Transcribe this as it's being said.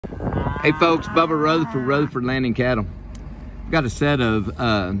Hey folks, Bubba Rutherford, Rutherford Landing Cattle. I've got a set of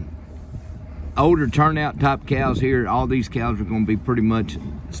older turnout type cows here. All these cows are going to be pretty much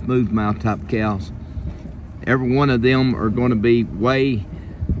smooth mouth type cows. Every one of them are going to be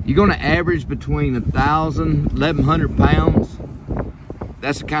you're going to average between 1,000, 1,100 pounds.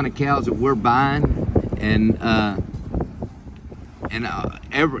 That's the kind of cows that we're buying. And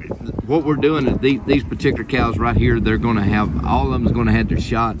what we're doing is these particular cows right here, they're going to have, all of them's going to have their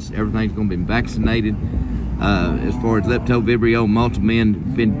shots. Everything's going to be vaccinated as far as lepto, vibrio,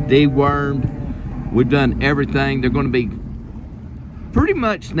 multi-min, been dewormed. We've done everything. They're going to be pretty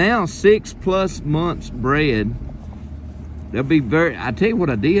much now 6+ months bred. They'll be I tell you what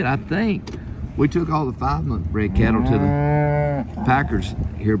I did, I think we took all the 5-month bred cattle to the packers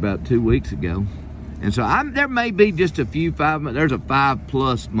here about 2 weeks ago. And so there may be just a few 5 months. There's a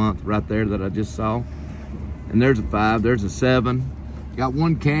 5+ month right there that I just saw. And there's a 5, there's a 7. Got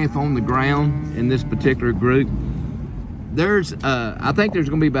one calf on the ground in this particular group. I think there's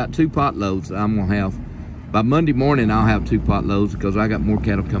gonna be about 2 pot loads that I'm gonna have. By Monday morning, I'll have 2 pot loads because I got more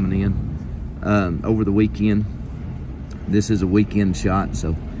cattle coming in over the weekend. This is a weekend shot.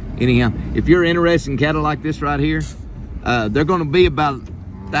 So anyhow, if you're interested in cattle like this right here, they're gonna be about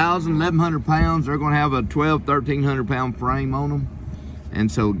 1,000, 1,100 pounds. They're going to have a 1,200, 1,300 pound frame on them.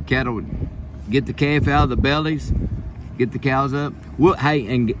 And so cattle, get the calf out of the bellies, get the cows up. Hey,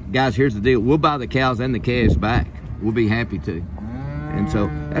 and guys, here's the deal. We'll buy the cows and the calves back. We'll be happy to. And so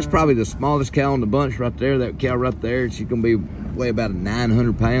that's probably the smallest cow on the bunch right there. That cow right there, she's going to be weigh about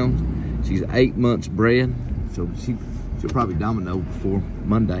 900 pounds. She's 8 months bred. So she'll probably domino before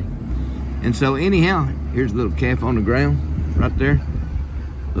Monday. And so anyhow, here's a little calf on the ground right there.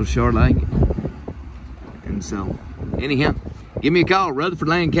 Little short leg. And so anyhow, give me a call. Rutherford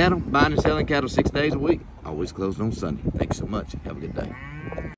Landing Cattle, buying and selling cattle 6 days a week. Always closed on Sunday. Thanks so much. Have a good day.